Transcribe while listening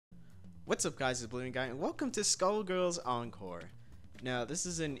What's up guys, it's Oblivion Guy and welcome to Skullgirls Encore. Now this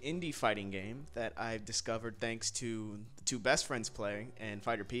is an indie fighting game that I've discovered thanks to the two best friends playing and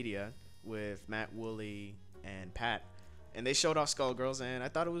Fighterpedia with Matt, Wooly, and Pat. And they showed off Skullgirls and I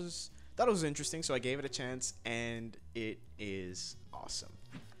thought it was interesting, so I gave it a chance and it is awesome.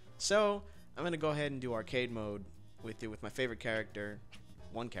 So I'm gonna go ahead and do arcade mode with my favorite character,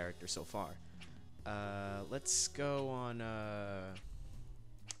 one character so far. Let's go on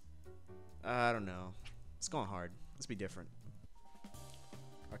I don't know. Let's go on hard. Let's be different.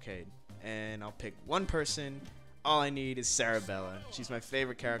 Arcade. And I'll pick one person. All I need is Cerebella. She's my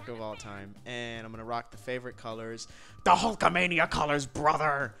favorite character of all time. And I'm gonna rock the favorite colors. The Hulkamania colors,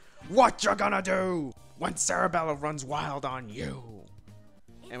 brother! What you gonna do when Cerebella runs wild on you?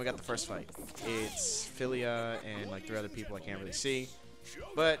 And we got the first fight. It's Philia and like 3 other people I can't really see.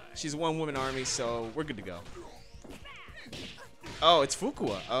 But she's a one-woman army, so we're good to go. Oh, it's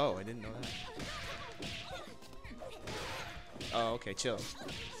Fukua. Oh, I didn't know that. Oh, okay, chill.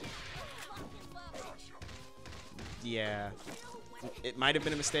 Yeah. It might have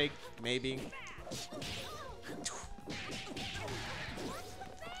been a mistake, maybe.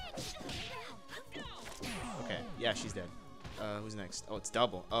 Okay, yeah, she's dead. Who's next? Oh, it's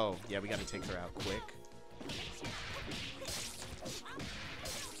double. Oh, yeah, we gotta take her out quick.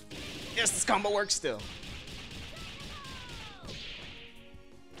 Yes, this combo works still.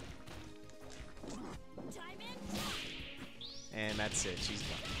 And that's it. She's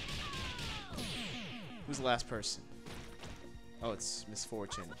done. Who's the last person? Oh, it's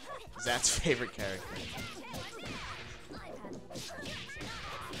Misfortune. Zat's favorite character.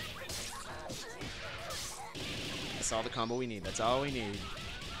 That's all the combo we need. That's all we need.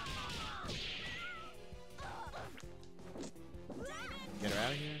 Get her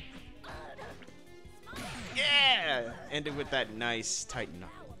out of here. Yeah! Ended with that nice tight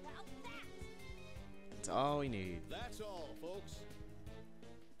knuckle. That's all we need. That's all, folks.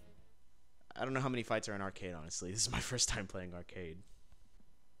 I don't know how many fights are in arcade, honestly. This is my first time playing arcade.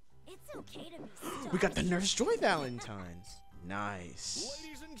 It's okay to be We got the Nurse Joy Valentine. Nice.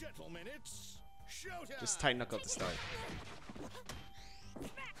 Ladies and gentlemen, it's showtime. Just tight knuckle at the start.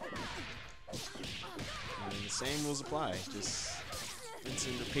 And the same rules apply. Just rinse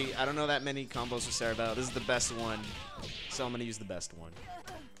and repeat. I don't know that many combos with Cerebella. This is the best one, so I'm gonna use the best one.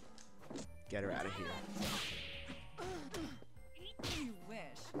 Get her out of here. You wish.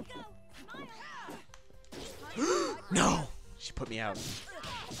 No! She put me out.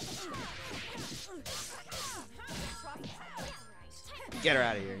 Get her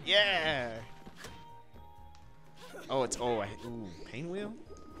out of here. Yeah! Oh, it's ooh, pain wheel?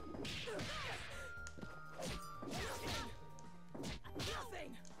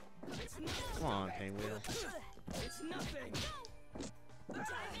 Come on, pain wheel.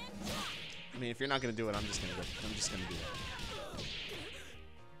 I mean, if you're not gonna do it, I'm just gonna do it.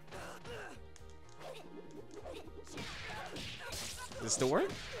 Does it still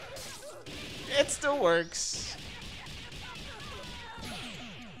work? It still works.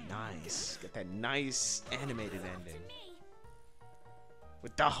 Nice. Get that nice animated ending.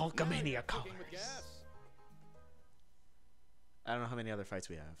 With the Hulkamania colors. I don't know how many other fights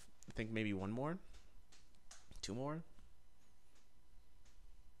we have. I think maybe one more? 2 more?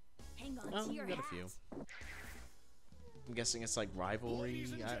 Hang on Oh, to we your got a hat. few. I'm guessing it's like rivalry.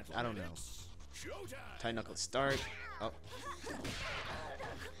 I don't know. Tight knuckle start. Oh.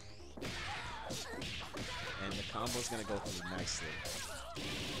 And the combo's gonna go through nicely.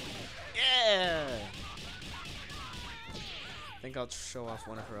 Yeah! I think I'll show off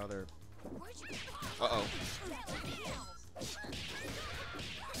one of her other. Uh-oh.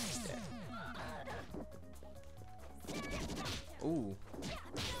 Ooh.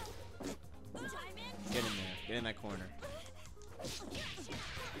 Get in there. Get in that corner.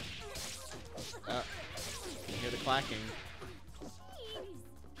 You hear the clacking.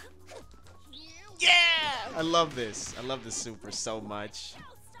 Yeah! I love this. I love this super so much.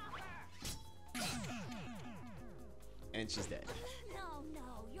 And she's dead.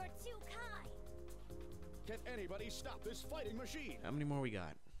 No, you're too kind. Can anybody stop this fighting machine? How many more we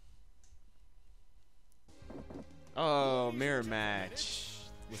got? Oh, mirror match.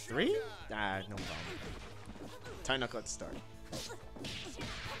 With 3? Ah, no problem. Tight knuckle at the start.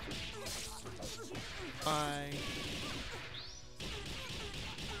 Bye.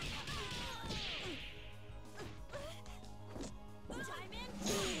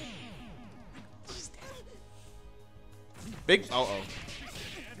 Big. Oh.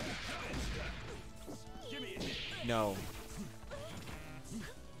 No.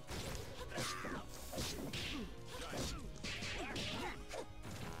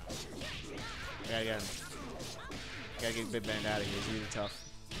 Gotta get him. Gotta get Big Band out of here. He's really tough.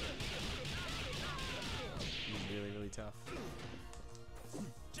 He's really, really tough.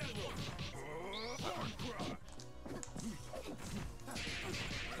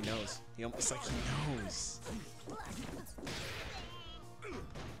 He knows. It's like he knows.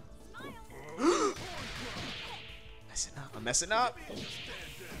 Messing up. I'm messing up.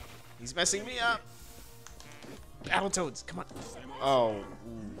 He's messing me up. Battletoads, come on. Oh, ooh,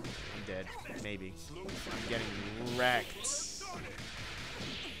 I'm dead. Maybe. I'm getting wrecked.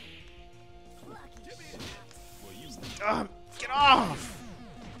 Get off!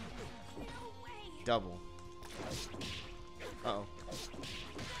 Double. Uh-oh.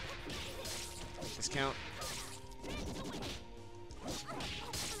 Discount.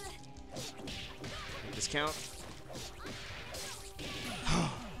 Discount.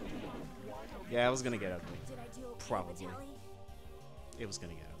 Yeah, I was gonna get ugly. Probably. It was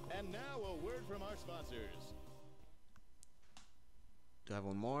gonna get ugly. And now a word from our sponsors. Do I have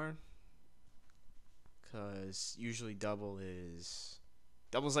one more? Cause usually double's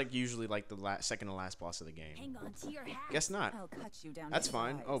like usually like the second to last boss of the game. Hang on to your hat. Guess not. I'll cut you down That's to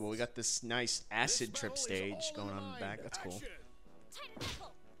fine. size. Oh, but we got this nice acid trip stage going on in the back. That's cool.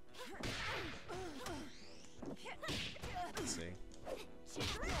 Let's see.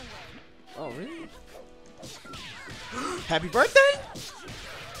 Oh, really? Happy birthday!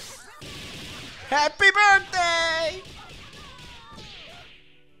 Happy birthday!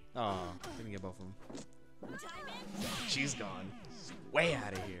 Oh, didn't get both of them. She's gone. Way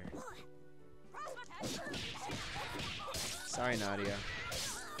out of here. Sorry, Nadia.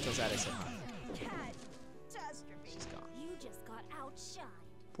 Feels that I said hi. She's gone. You just got outshined.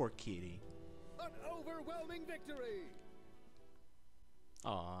 Poor kitty. An overwhelming victory.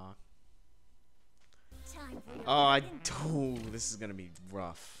 Aw. Time for your Oh, this is gonna be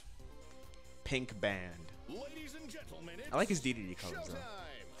rough. Pink band. Ladies and gentlemen, it's I like his DDD colors though.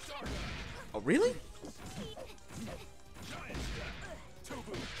 showtime. Oh, really?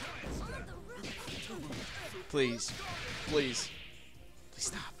 Please. Please. Please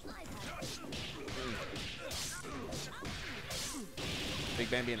stop. Big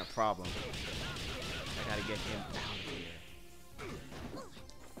Band being a problem. I gotta get him out of here.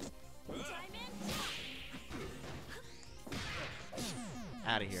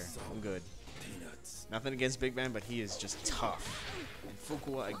 Out of here. I'm good. Nothing against Big Band, but he is just tough. And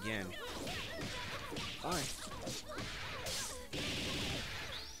Fukua again. Fine.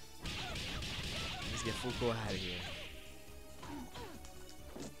 Let's get Fukua out of here.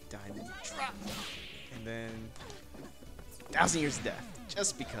 Diamond drop. And then 1,000 Years of Death.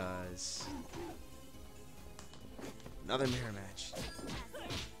 Just because. Another mirror match.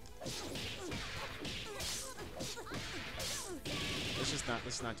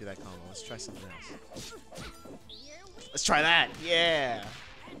 Let's not do that combo. Let's try something else. Let's try that. Yeah.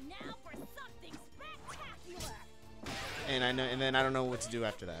 And now for something spectacular. And then I don't know what to do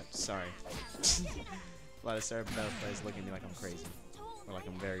after that. Sorry. A lot of Cerebella players look at me like I'm crazy. Or like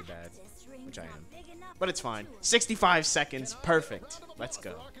I'm very bad. Which I am. But it's fine. 65 seconds. Perfect. Let's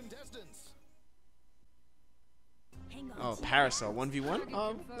go. Oh, Parasol. 1v1?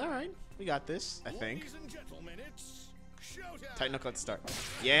 Oh, alright. We got this, I think. Ladies and gentlemen, it's showtime. Tight knuckle at the start.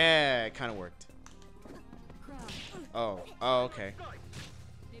 Yeah, it kind of worked. Oh. Oh, okay.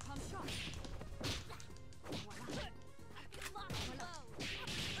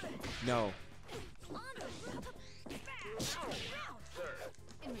 No.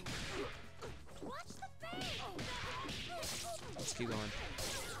 Let's keep going.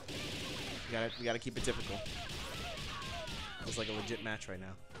 We gotta keep it typical. It's like a legit match right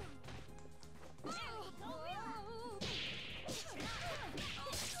now.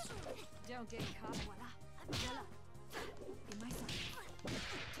 Don't get caught. In my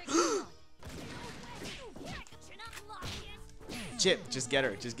sight. Chip, just get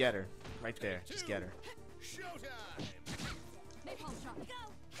her. Just get her. Right there. Just get her. Showtime.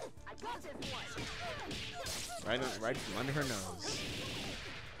 Right from under her nose.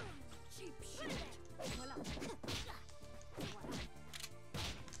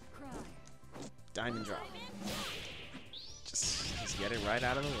 Diamond drop. Just get it right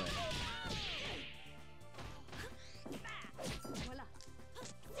out of the way.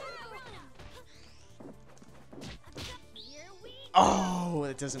 Oh,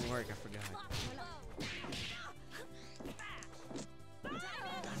 it doesn't work. I forgot.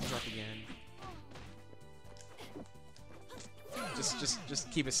 Diamond drop again. Just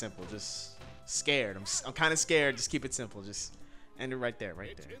keep it simple. Just scared. I'm kind of scared. Just keep it simple. Just end it right there.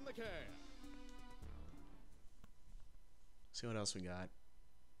 Right there. In the can. See what else we got.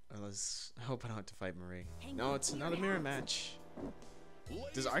 I hope I don't have to fight Marie. No, it's another mirror match.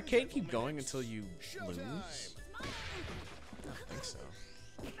 Does arcade keep going until you lose? I don't think so.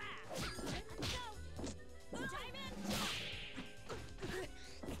 Okay.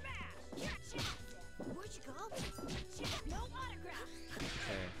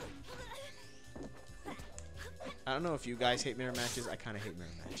 I don't know if you guys hate mirror matches. I kind of hate mirror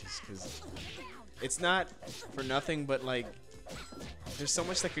matches because it's not for nothing, but like there's so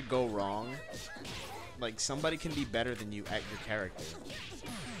much that could go wrong. Like somebody can be better than you at your character,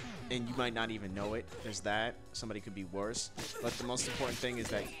 and you might not even know it. There's that. Somebody could be worse. But the most important thing is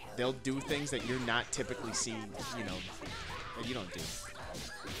that they'll do things that you're not typically seeing, you know, that you don't do.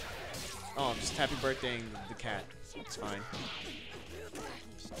 Oh, I'm just happy birthdaying the cat. It's fine.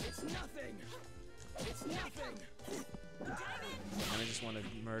 It's nothing. It's nothing. And I just want to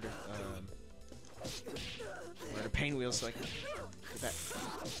murder pain wheels so I can get that.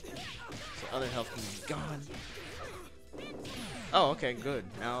 So other health can be gone. Oh, okay, good.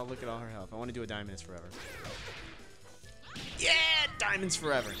 Now look at all her health. I want to do a diamonds forever. Yeah, diamonds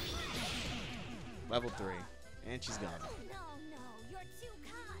forever. Level 3, and she's gone. No, you're too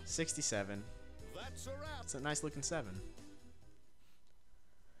kind. 67. That's a wrap. It's a nice looking 7.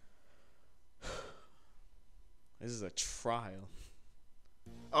 This is a trial.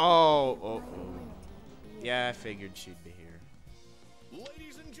 Oh. Yeah, I figured she'd be here.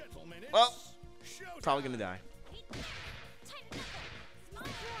 Ladies and gentlemen, it's Well, showtime. probably gonna die.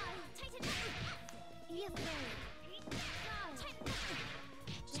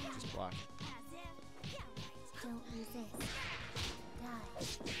 Just block. Don't resist. Die.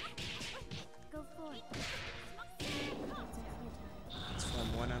 Go for it. Let's form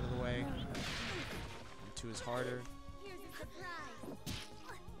 1 out of the way. 2 is harder. Here's a surprise.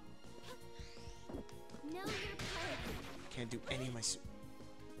 Know your place. Can't do any of my. Go,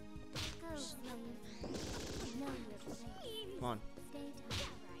 slave. Know your place. Come on. Stay tight.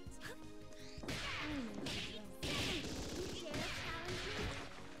 You dare challenge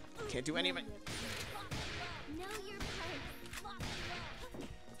me? Can't do any of my. Know your place.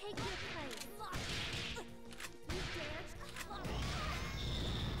 Take your place. You dare.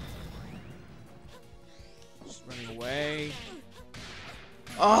 Just running away.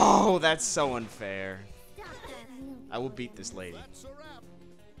 Oh, that's so unfair. Stop that. I will beat this lady. That's a wrap.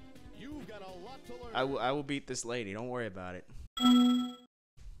 You've got a lot to learn. I will beat this lady. Don't worry about it.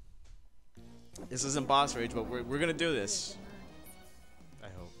 This isn't boss rage, but we're gonna do this. I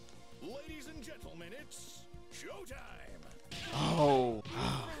hope. Ladies and gentlemen, it's showtime. Oh.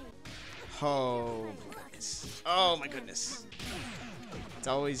 Oh my goodness. Oh my goodness. It's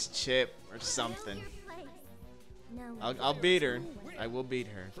always Chip or something. Know your place. No I'll beat her. I will beat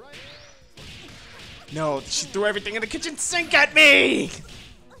her. No, she threw everything in the kitchen sink at me!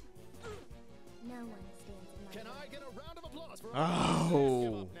 No one stands in my Can I get a round of applause for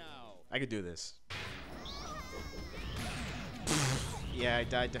Oh. now? I could do this. Yeah, I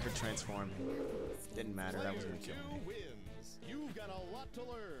died to her transforming. Didn't matter. That was gonna kill me. Wins. You've got a lot to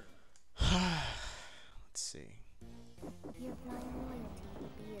learn. Let's see. Your blind loyalty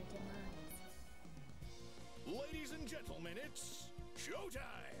will be your demise. Ladies and gentlemen, it's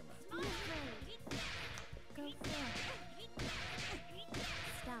showtime. Be afraid. Go for it.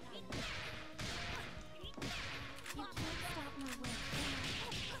 Stop him. You can't stop my way.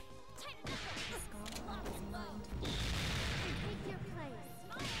 The skull is mine. Take your place.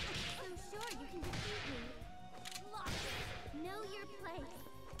 So sure you can defeat me. Know your place.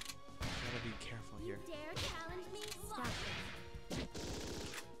 Gotta be careful here. You dare challenge me? Stop him.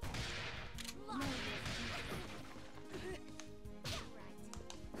 Know your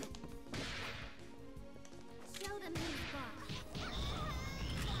Show them who's boss.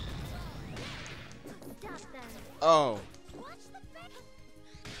 Stop them. Oh. Watch the back.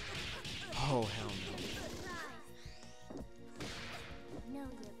 Oh, hell no. Know your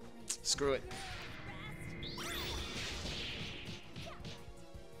place. Screw it.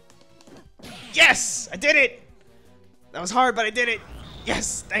 Yes! I did it! That was hard, but I did it!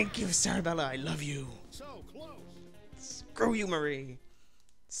 Yes! Thank you, Cerebella. I love you. So close. Screw you, Marie.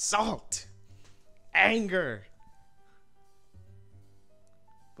 Salt. Anger.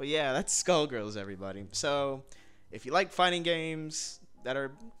 But yeah, that's Skullgirls, everybody. So, if you like fighting games that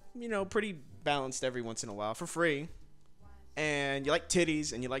are, you know, pretty balanced every once in a while for free, and you like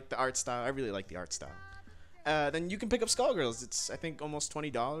titties and you like the art style, I really like the art style, then you can pick up Skullgirls. It's, I think, almost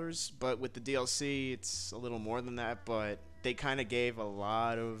 $20, but with the DLC, it's a little more than that, but they kind of gave a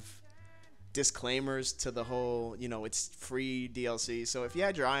lot of disclaimers to the whole, you know, it's free DLC. So if you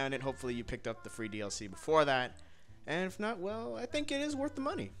had your eye on it, hopefully you picked up the free DLC before that. And if not, well, I think it is worth the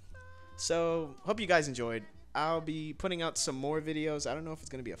money. So, hope you guys enjoyed. I'll be putting out some more videos. I don't know if it's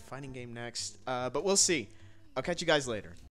going to be a fighting game next, but we'll see. I'll catch you guys later.